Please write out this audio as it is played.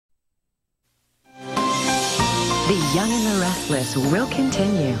The Young and the Restless will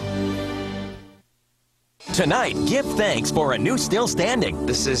continue. Tonight, give thanks for a new still standing.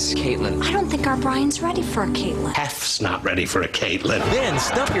 This is Caitlin. I don't think our Brian's ready for a Caitlin. Hef's not ready for a Caitlin. Then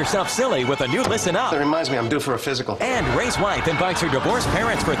stump yourself silly with a new Listen Up. That reminds me, I'm due for a physical. And Ray's wife invites her divorced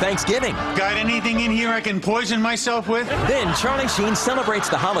parents for Thanksgiving. Got anything in here I can poison myself with? Then Charlie Sheen celebrates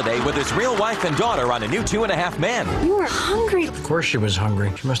the holiday with his real wife and daughter on a new 2.5 Men. You were hungry. Of course she was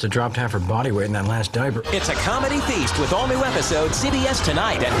hungry. She must have dropped half her body weight in that last diaper. It's a comedy feast with all new episodes CBS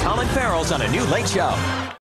tonight and Colin Farrell's on a new Late Show.